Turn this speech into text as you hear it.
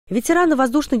Ветераны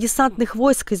воздушно-десантных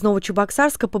войск из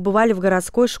Новочебоксарска побывали в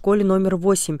городской школе номер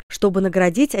 8, чтобы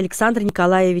наградить Александра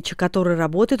Николаевича, который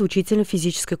работает учителем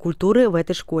физической культуры в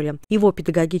этой школе. Его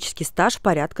педагогический стаж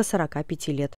порядка 45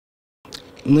 лет.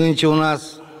 Нынче у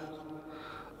нас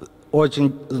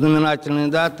очень знаменательные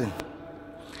даты.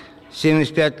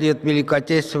 75 лет Великой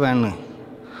Отечественной войны,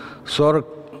 40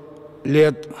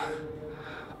 лет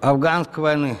Афганской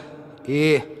войны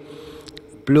и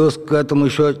плюс к этому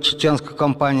еще чеченская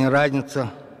кампания,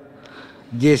 разница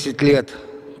 10 лет.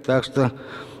 Так что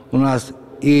у нас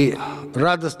и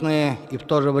радостное, и в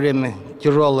то же время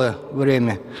тяжелое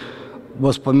время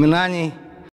воспоминаний.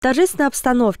 В торжественной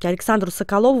обстановке Александру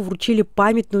Соколову вручили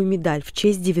памятную медаль в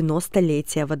честь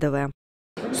 90-летия ВДВ.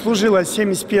 Служила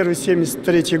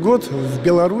 71-73 год в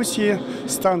Белоруссии,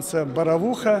 станция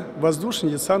Боровуха, в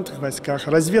воздушно-десантных войсках,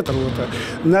 разведрота.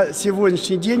 На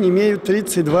сегодняшний день имею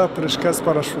 32 прыжка с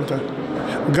парашюта.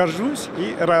 Горжусь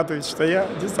и радуюсь, что я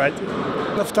десантник.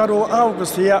 На 2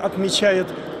 августа я отмечаю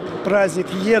праздник,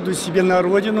 еду себе на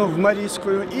родину, в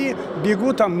Марийскую, и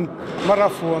бегу там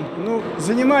марафон.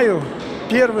 Занимаю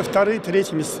 1, 2, 3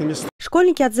 места.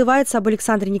 Школьники отзываются об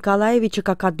Александре Николаевиче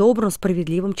как о добром,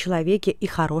 справедливом человеке и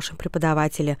хорошем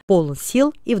преподавателе, полон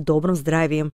сил и в добром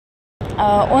здравии.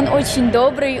 Он очень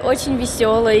добрый, очень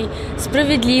веселый,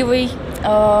 справедливый,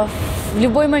 в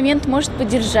любой момент может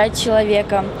поддержать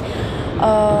человека.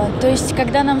 То есть,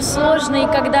 когда нам сложно и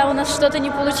когда у нас что-то не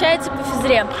получается по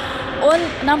физре, он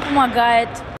нам помогает.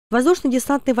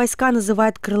 Воздушно-десантные войска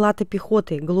называют крылатой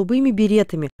пехотой, голубыми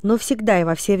беретами, но всегда и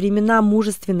во все времена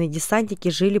мужественные десантники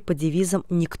жили под девизом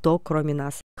 «Никто, кроме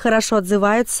нас». Хорошо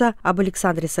отзываются об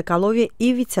Александре Соколове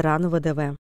и ветераны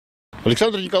ВДВ.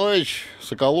 Александр Николаевич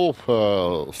Соколов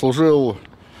служил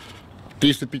в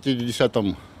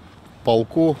 350-м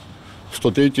полку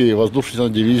 103-й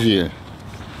воздушно-десантной дивизии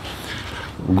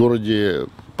в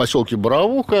поселке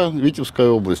Боровуха Витебской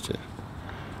области.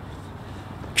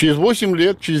 Через 8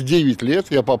 лет, через 9 лет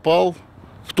я попал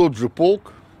в тот же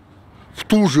полк, в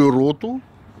ту же роту,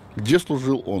 где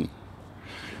служил он.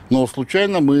 Но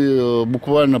случайно мы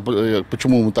буквально,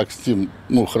 почему мы так с ним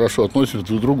хорошо относимся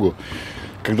друг к другу,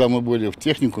 когда мы были в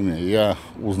техникуме, я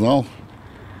узнал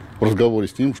в разговоре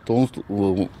с ним, что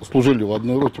он служили в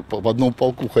одной роте, в одном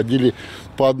полку, ходили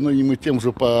по одним и тем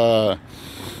же по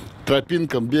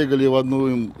тропинкам, бегали в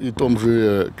одном и том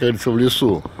же, как говорится, в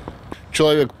лесу.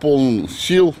 Человек полон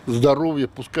сил, здоровья,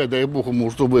 пускай, дай Бог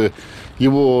ему, чтобы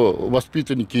его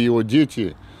воспитанники, его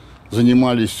дети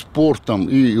занимались спортом,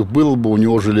 и было бы у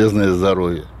него железное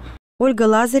здоровье. Ольга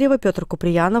Лазарева, Петр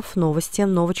Куприянов. Новости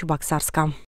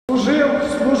Новочебоксарска.